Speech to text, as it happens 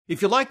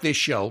If you like this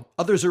show,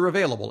 others are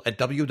available at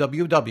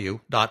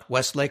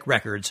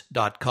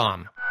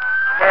www.westlakerecords.com.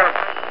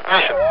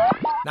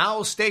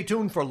 Now stay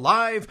tuned for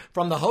Live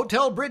from the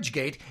Hotel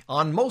Bridgegate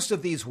on most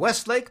of these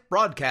Westlake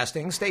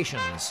broadcasting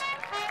stations.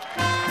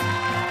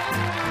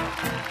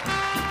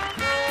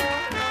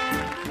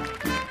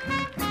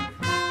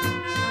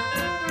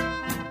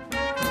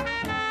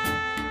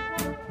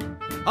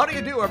 How do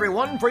you do,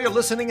 everyone? For your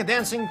listening and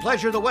dancing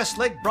pleasure, the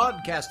Westlake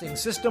Broadcasting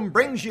System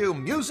brings you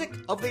Music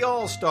of the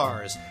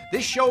All-Stars.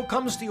 This show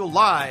comes to you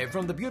live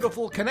from the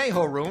beautiful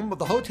Conejo Room of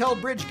the Hotel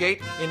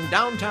Bridgegate in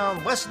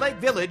downtown Westlake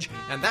Village,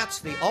 and that's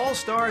the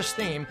All-Stars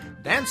theme,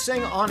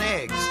 Dancing on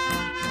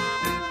Eggs.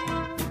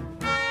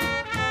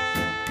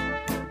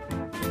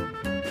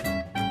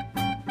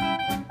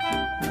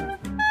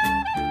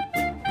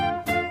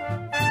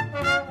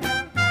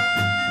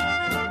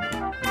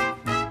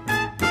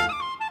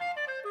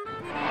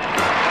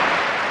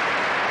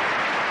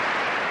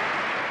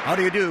 How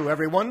do you do,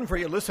 everyone? For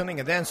your listening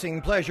and dancing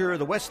pleasure,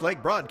 the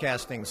Westlake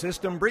Broadcasting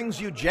System brings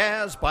you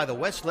Jazz by the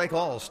Westlake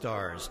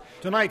All-Stars.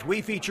 Tonight,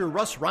 we feature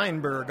Russ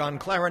Reinberg on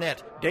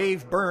clarinet,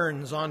 Dave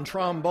Burns on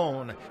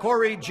trombone,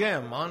 Corey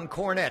Jem on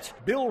cornet,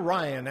 Bill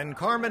Ryan and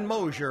Carmen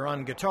Mosier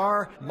on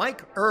guitar,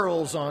 Mike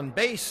Earls on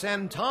bass,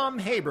 and Tom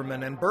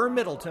Haberman and Burr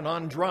Middleton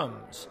on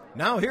drums.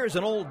 Now here's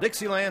an old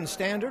Dixieland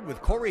standard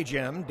with Corey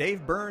Jem,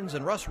 Dave Burns,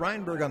 and Russ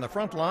Reinberg on the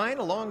front line,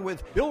 along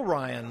with Bill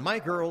Ryan,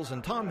 Mike Earls,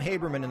 and Tom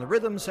Haberman in the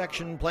rhythm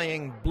section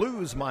playing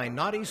Blues My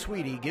Naughty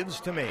Sweetie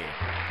Gives to Me.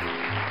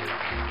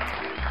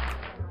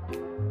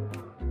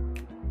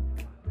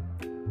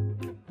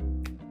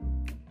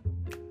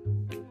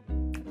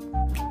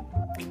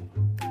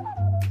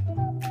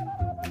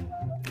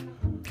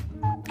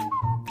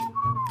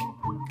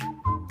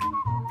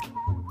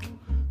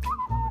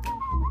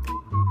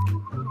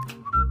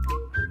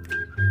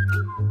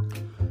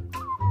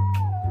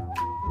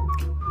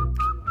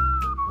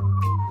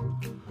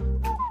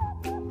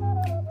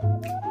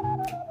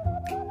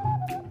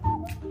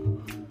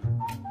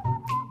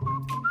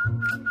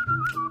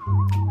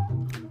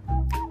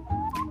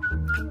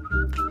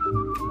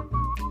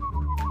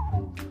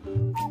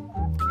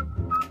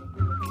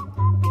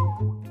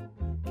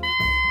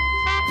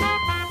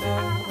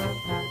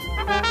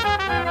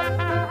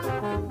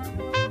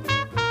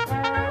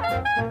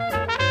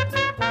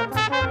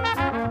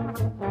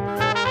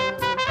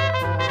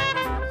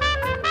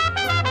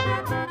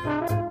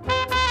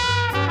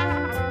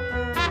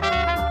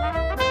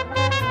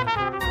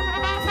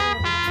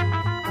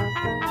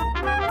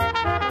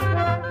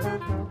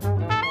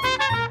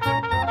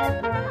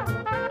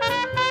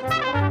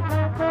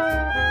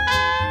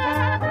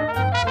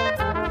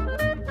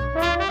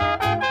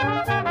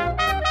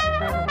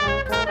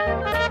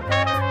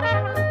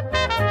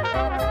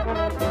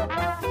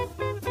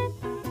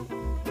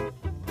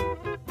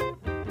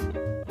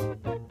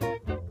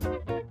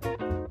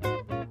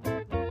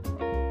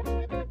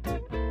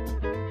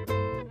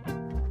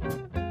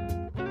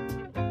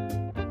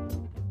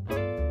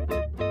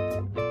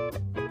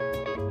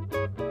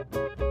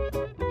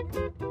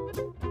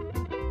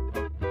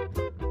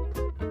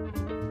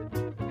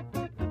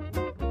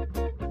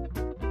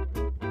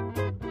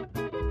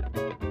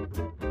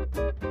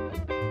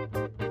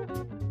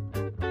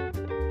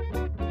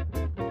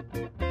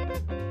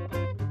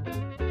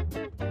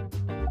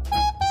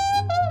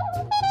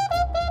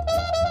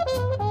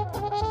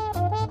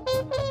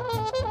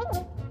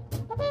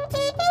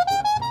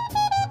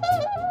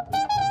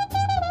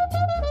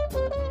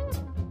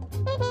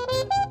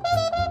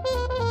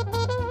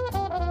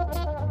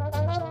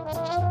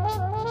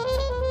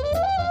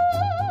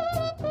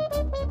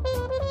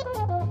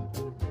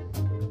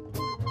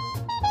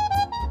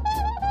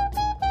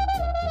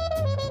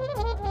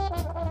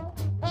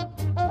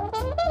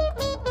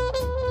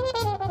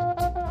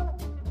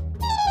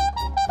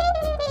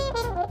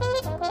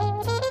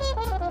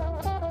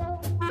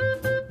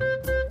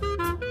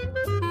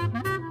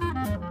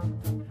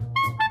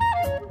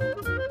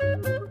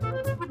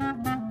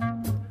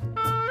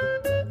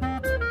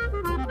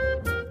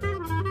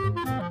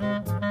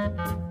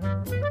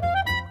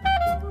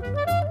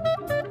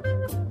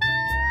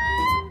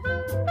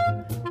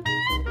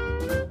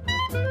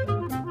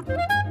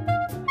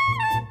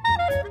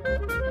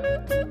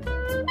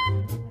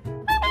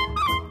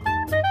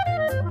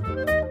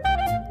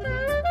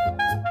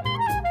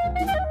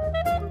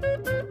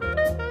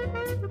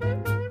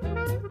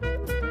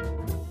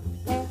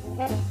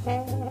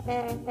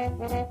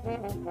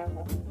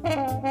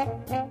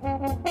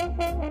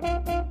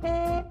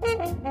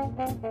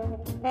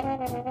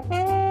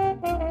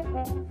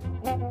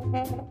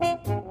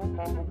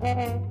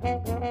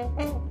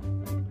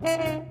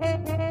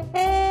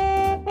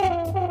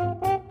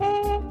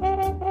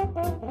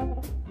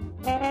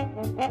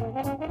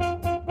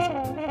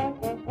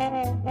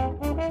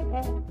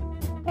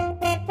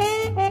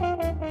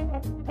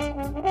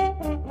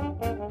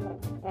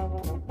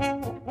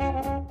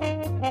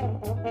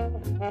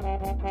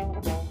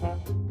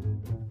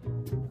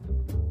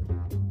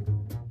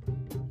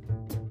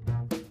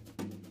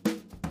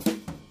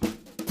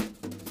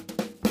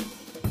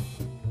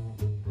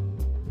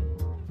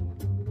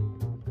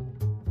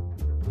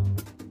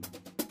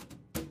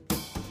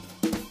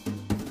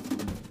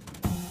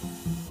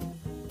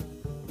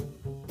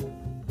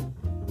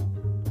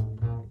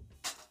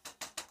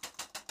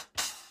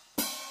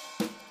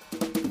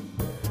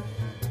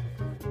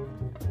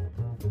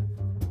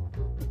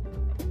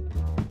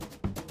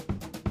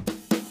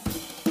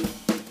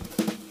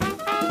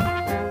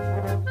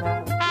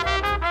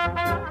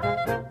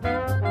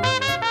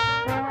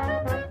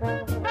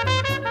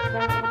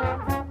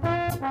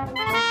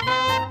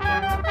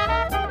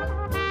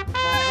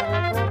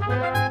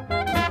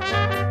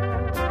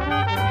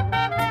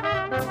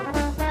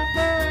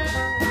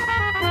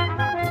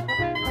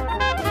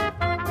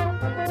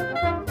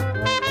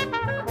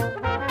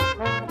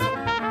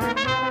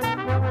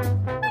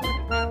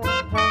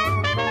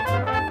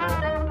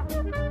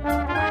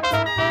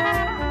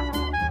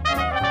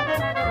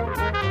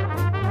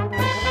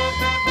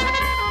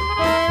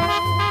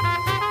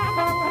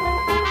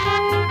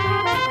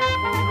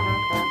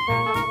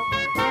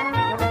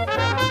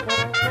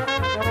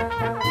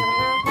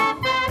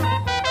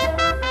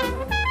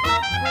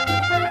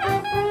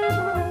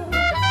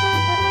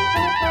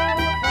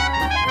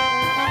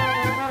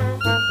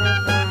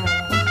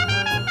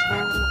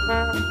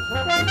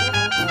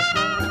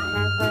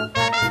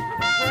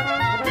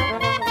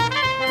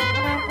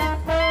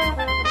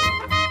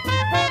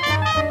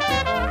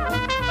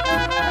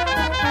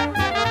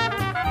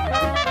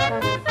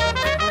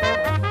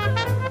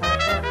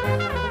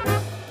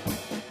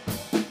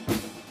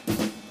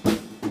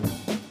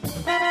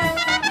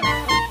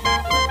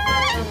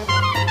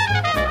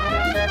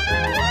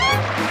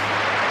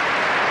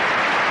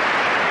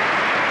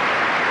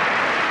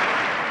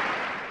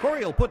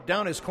 Corey will put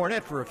down his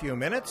cornet for a few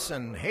minutes,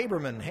 and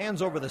Haberman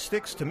hands over the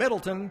sticks to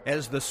Middleton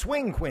as the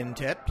Swing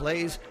Quintet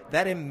plays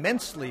that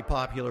immensely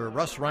popular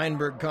Russ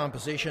Reinberg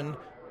composition,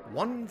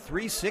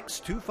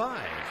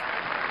 13625.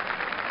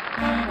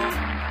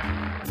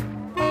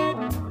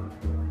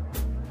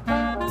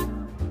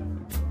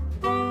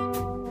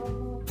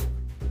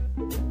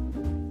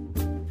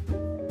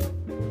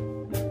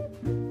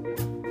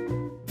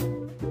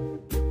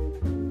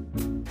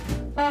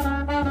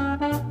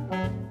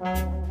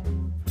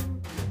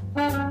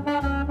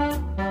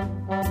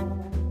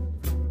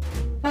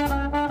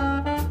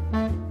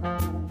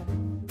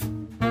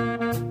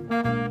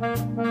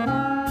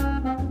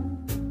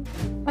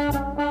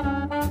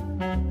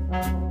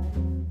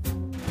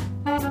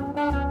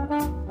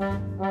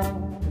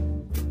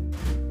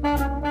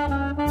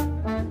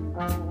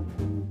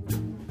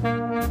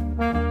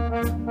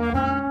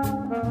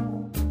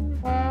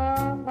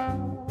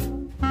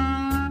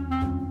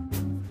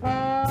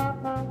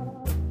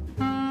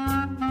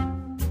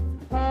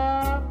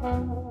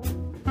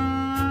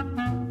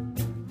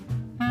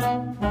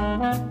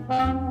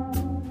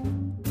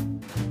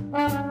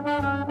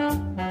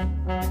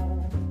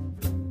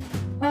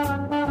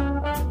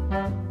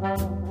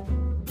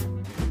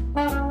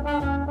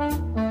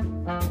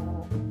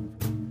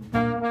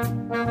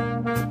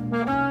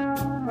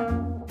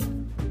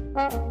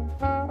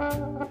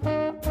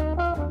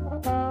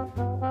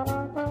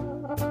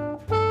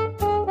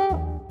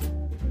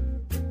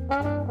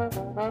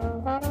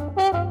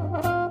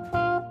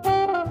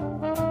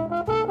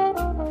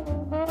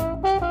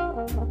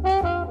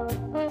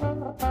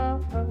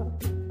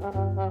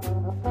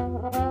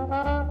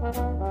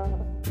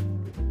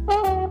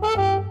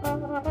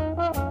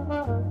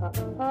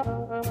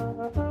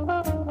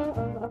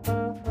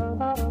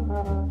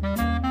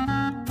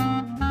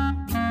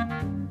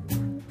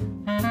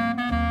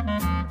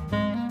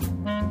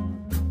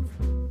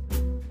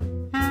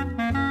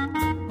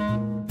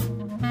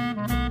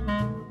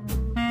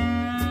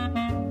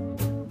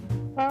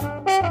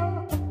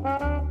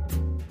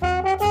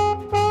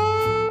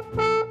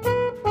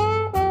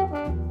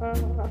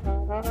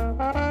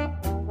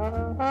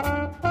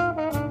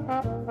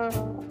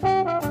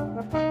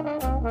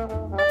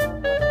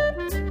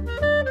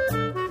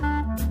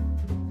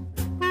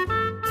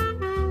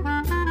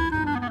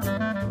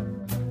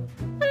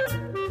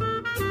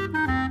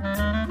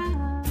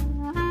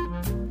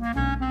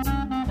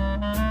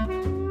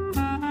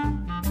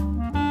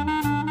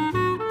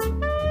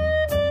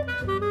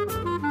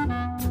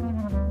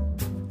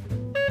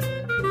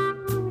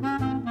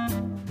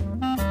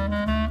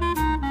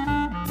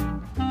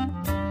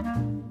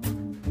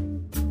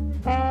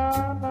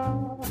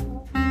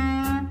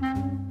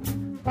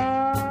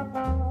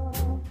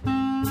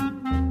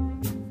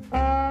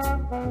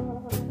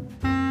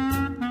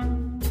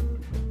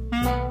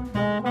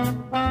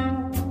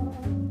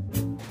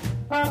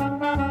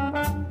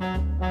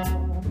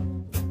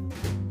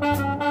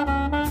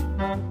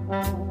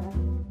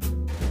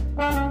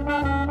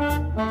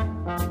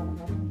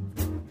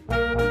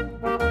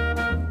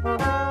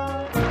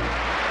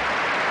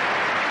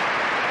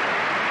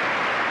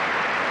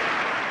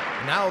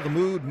 Now the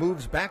mood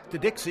moves back to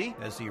Dixie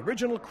as the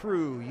original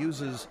crew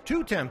uses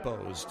two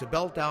tempos to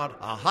belt out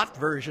a hot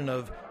version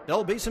of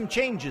There'll Be Some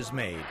Changes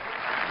Made.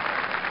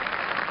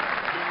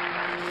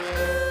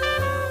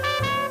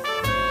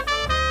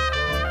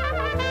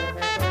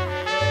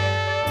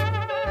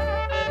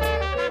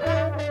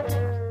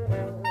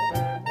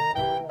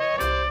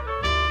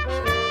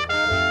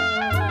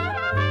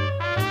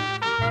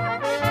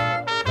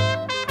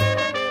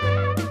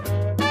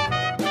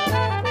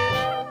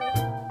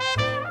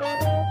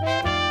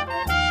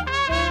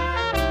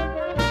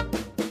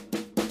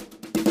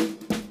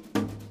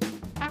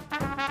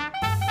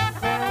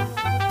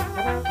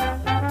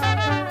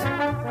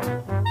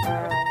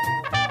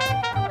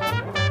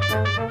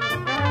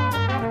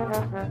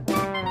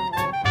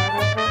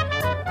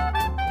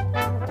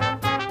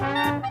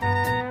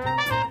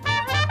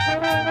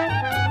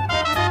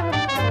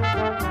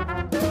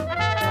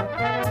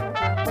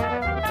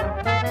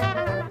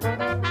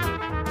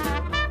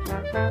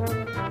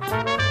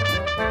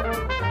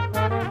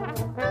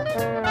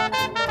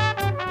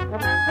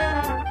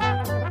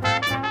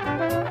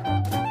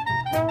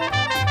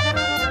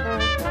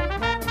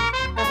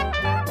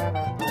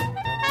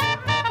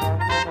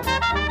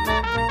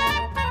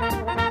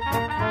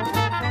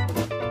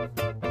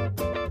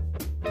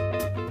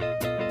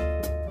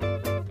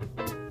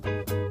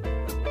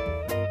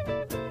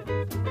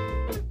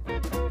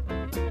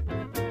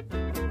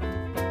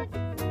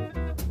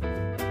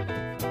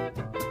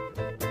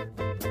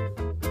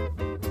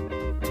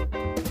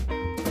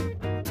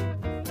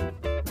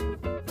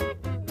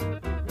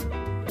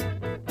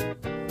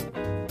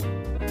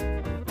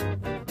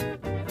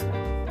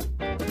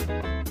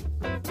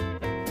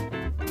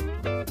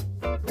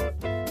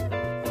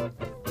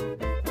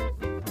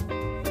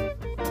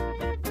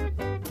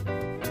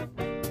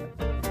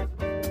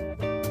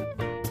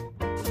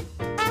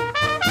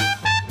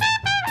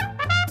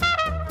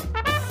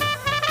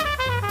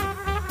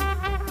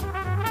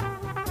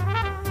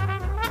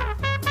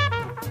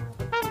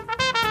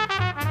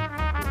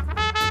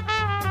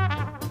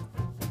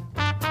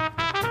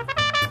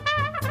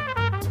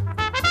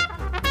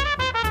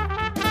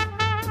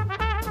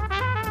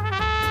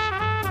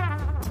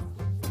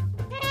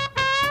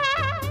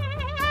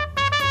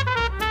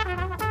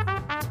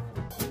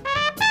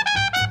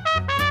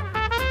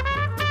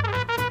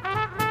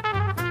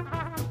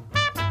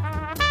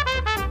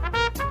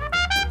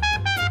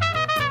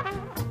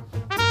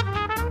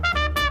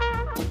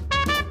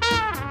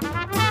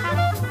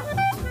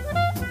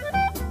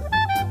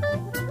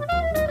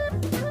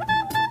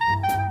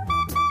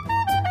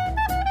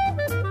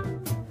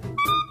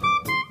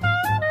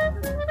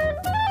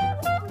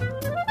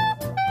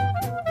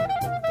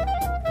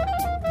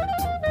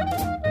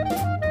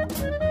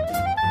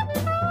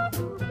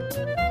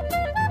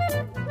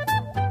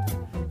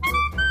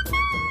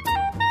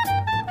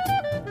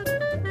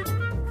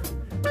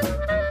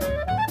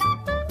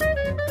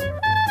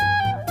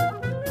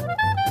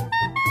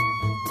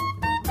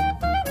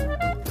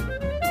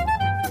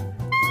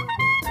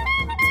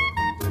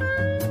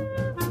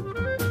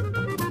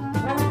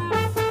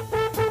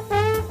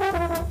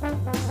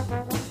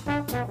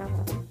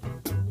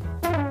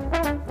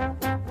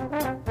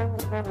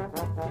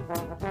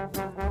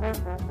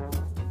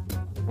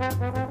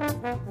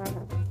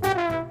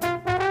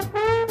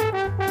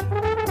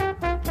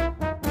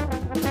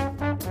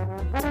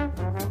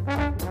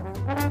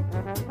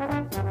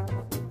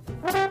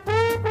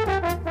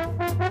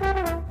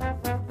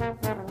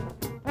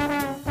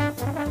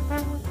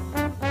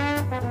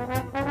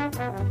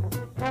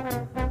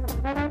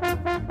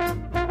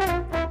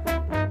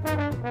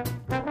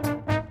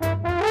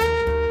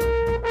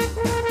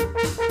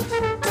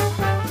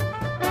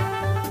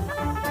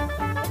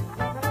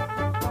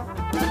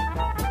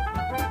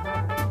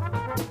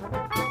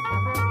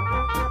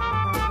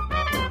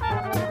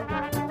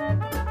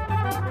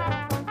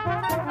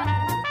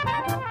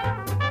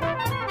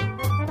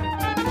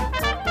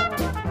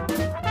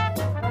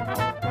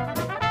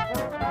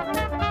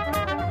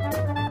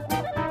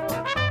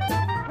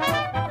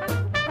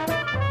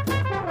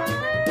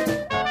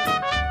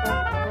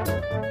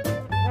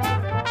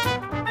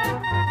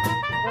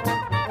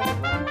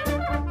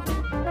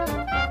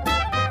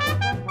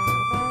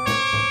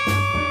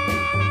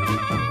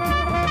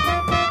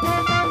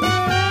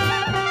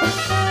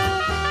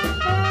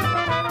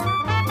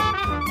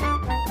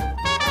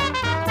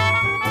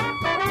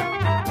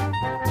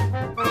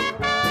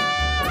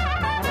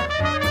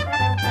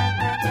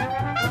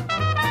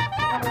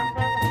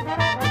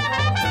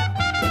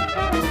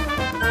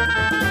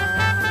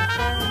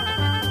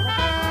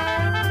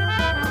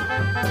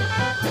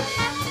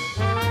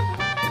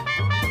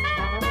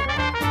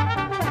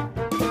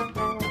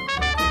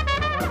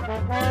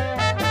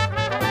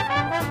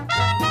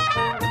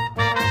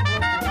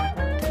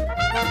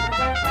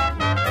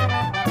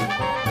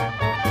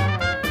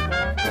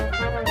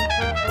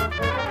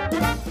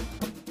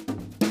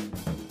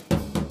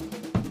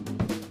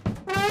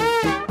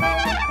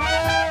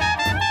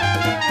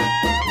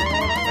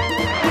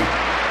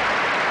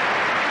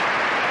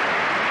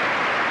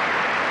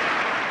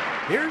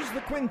 Here's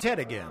the quintet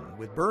again,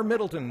 with Burr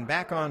Middleton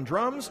back on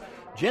drums,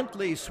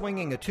 gently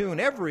swinging a tune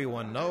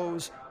everyone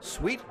knows,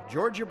 Sweet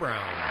Georgia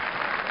Brown.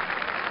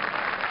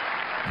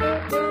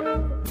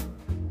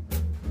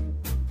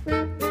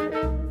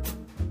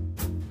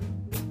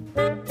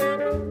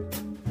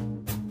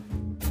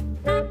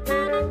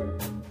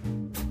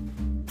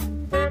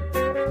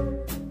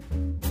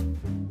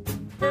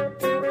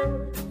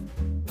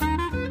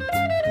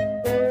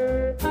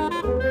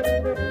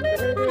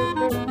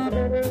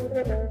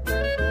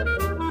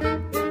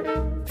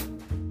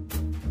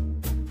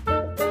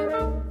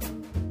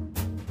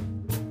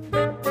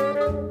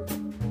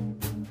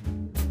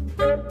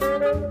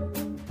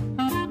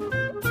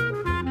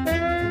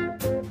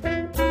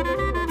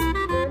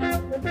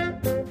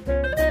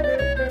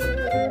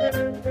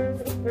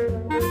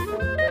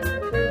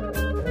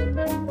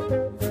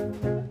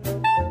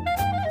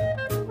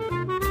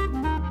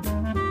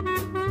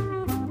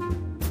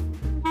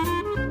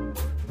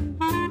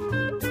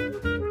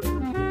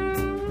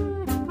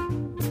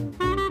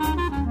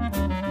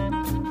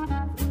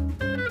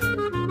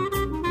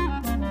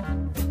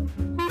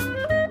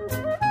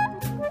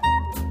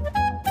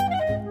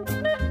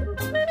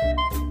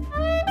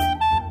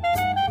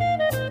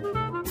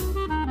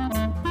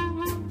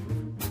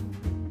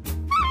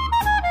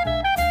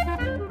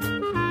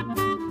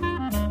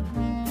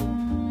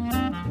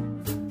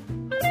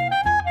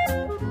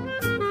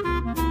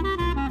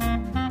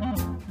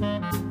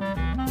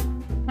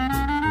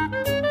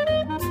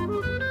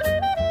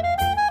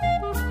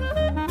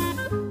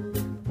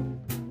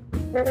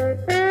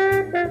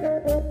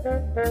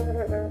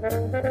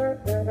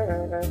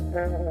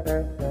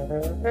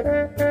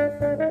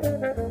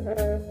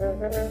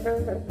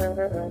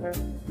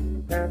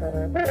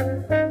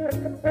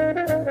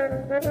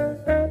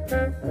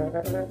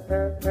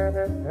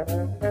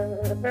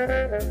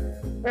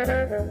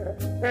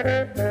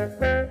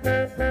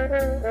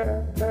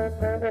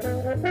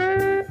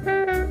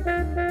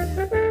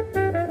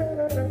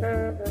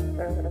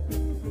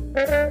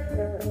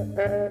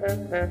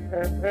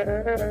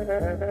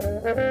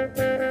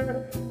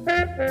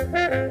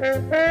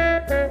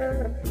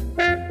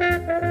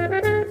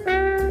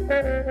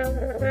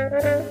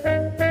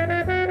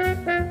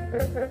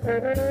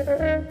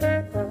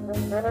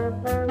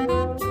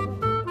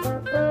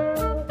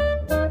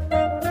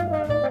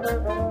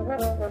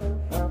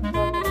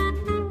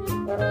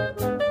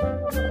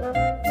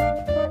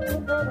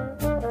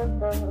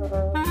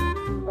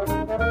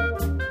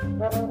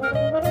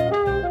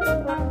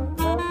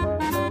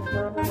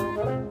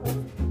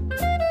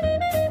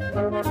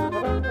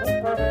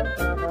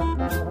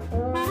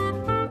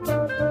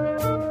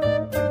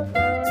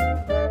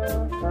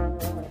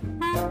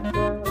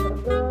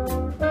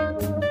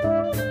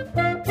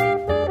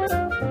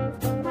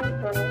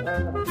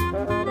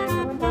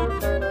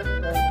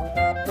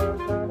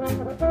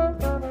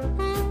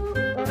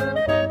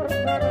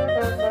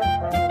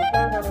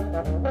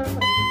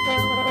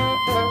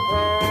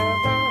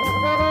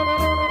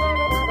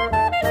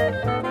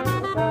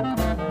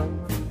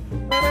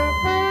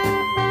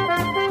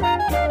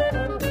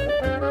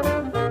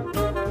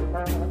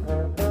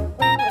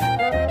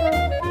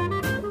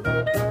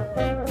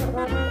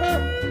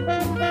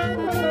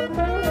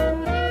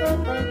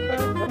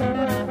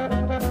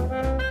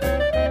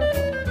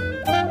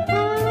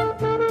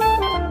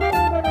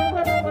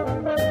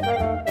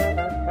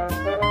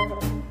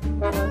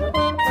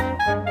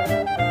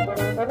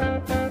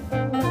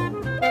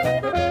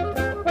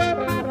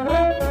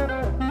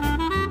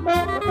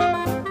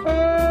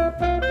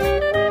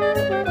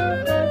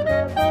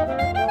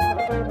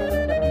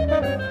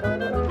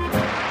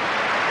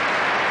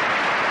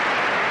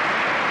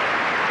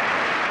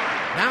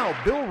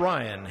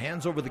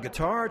 Over the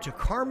guitar to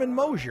Carmen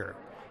Mosier,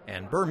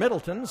 and Burr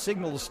Middleton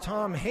signals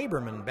Tom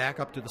Haberman back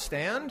up to the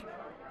stand.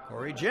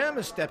 Corey Jem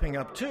is stepping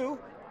up too.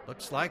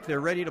 Looks like they're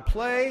ready to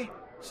play,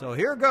 so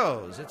here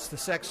goes. It's the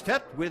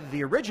sextet with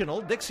the original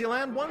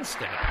Dixieland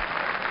one-step.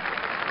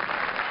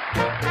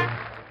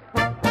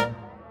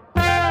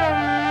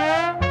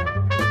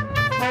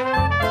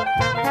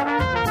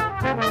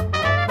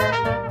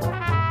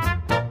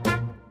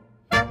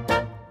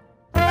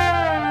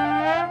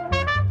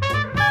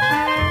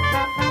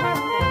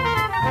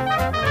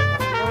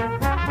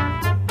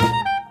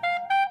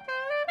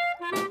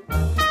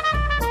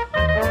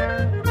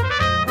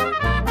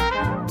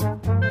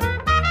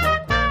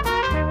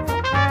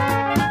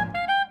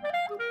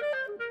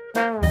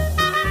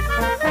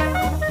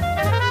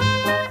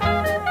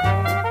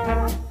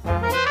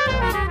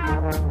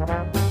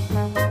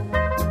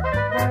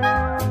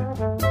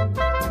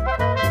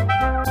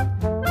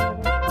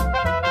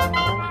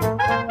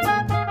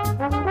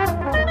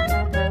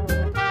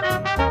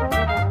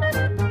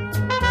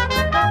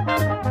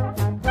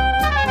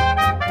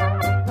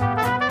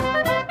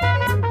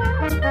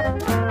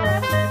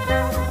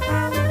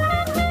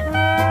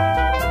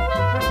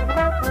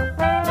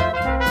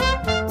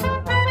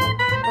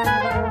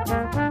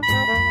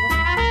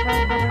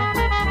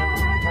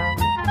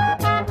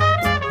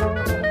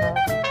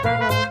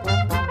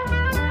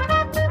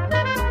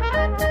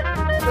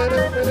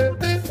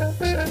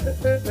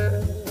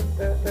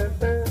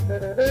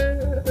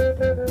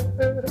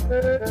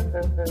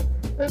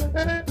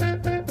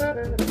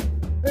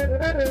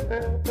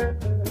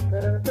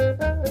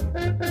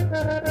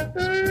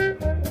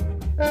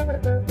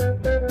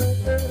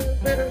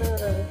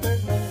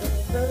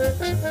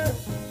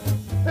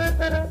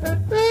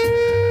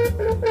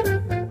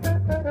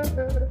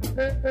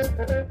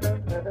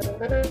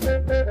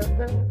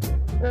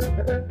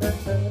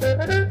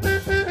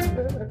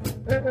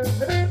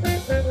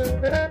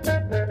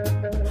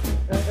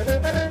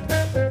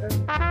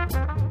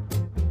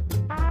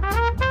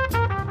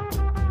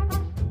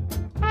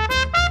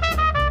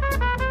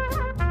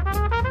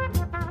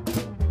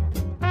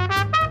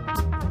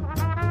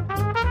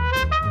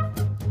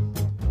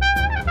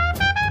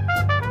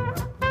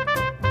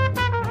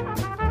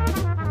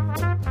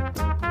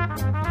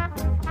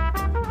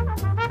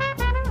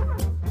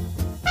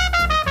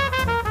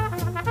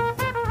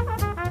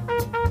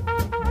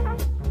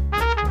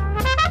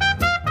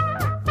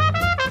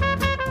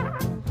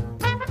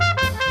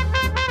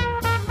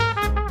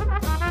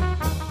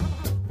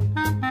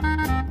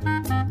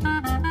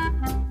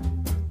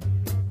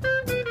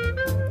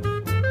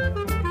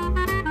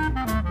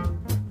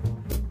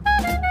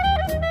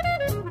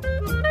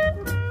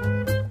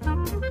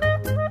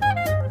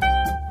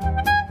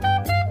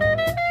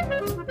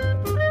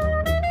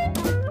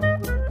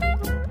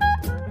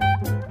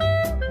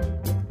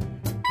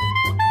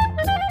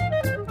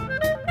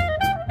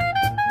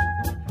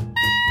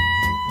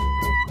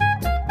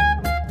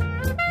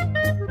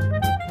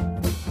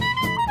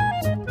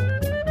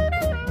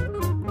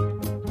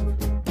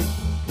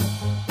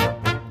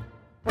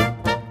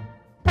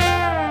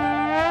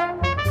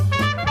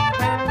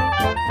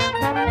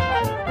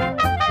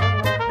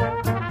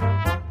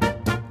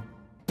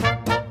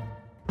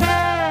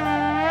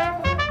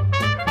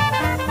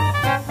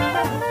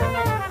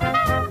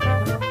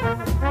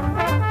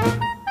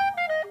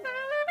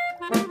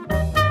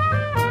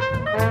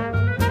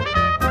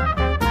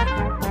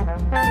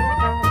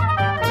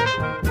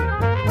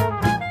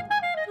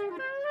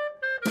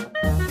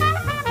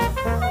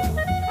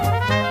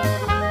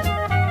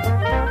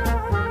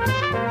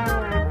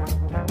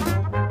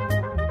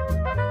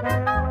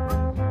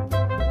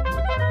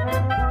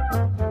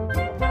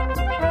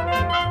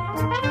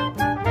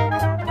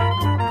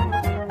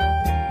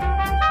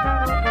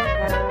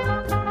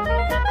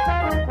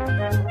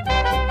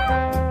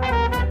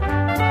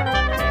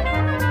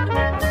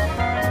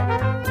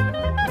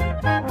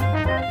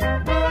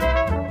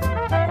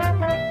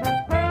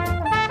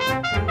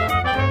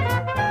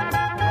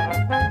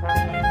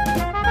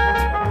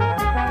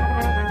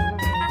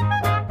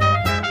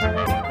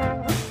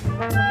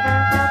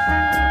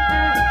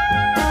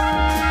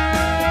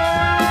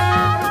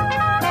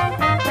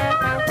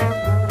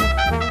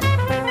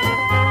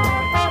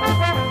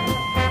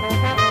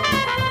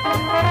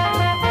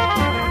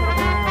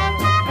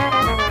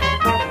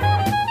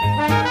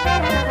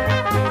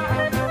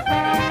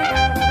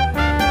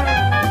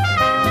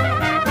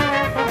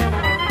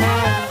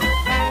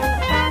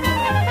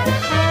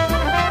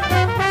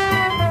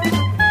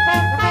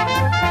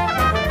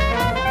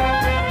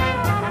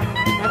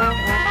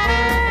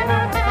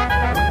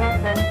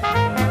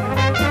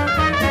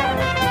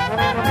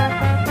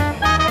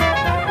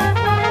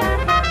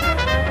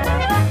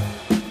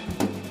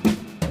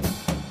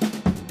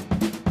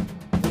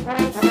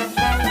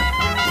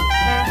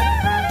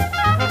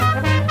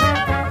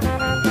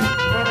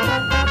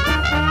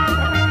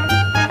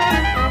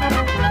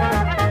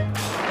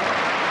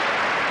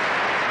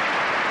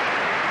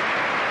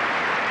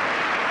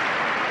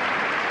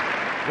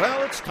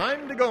 Well, it's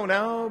time to go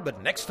now,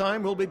 but next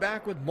time we'll be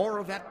back with more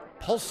of that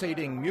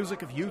pulsating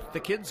music of youth the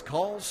kids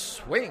call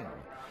swing.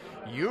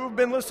 You've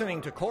been listening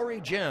to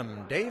Corey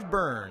Jem, Dave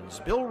Burns,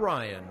 Bill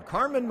Ryan,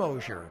 Carmen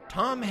Mosier,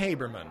 Tom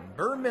Haberman,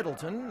 Burr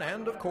Middleton,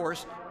 and, of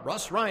course,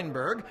 Russ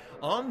Reinberg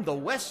on the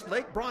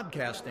Westlake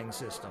Broadcasting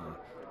System.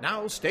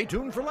 Now stay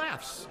tuned for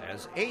laughs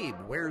as Abe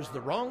wears the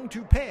wrong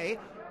toupee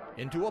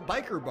into a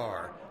biker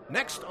bar,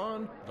 next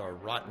on The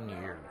Rotten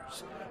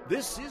Years.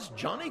 This is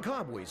Johnny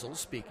Cobweasel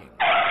speaking.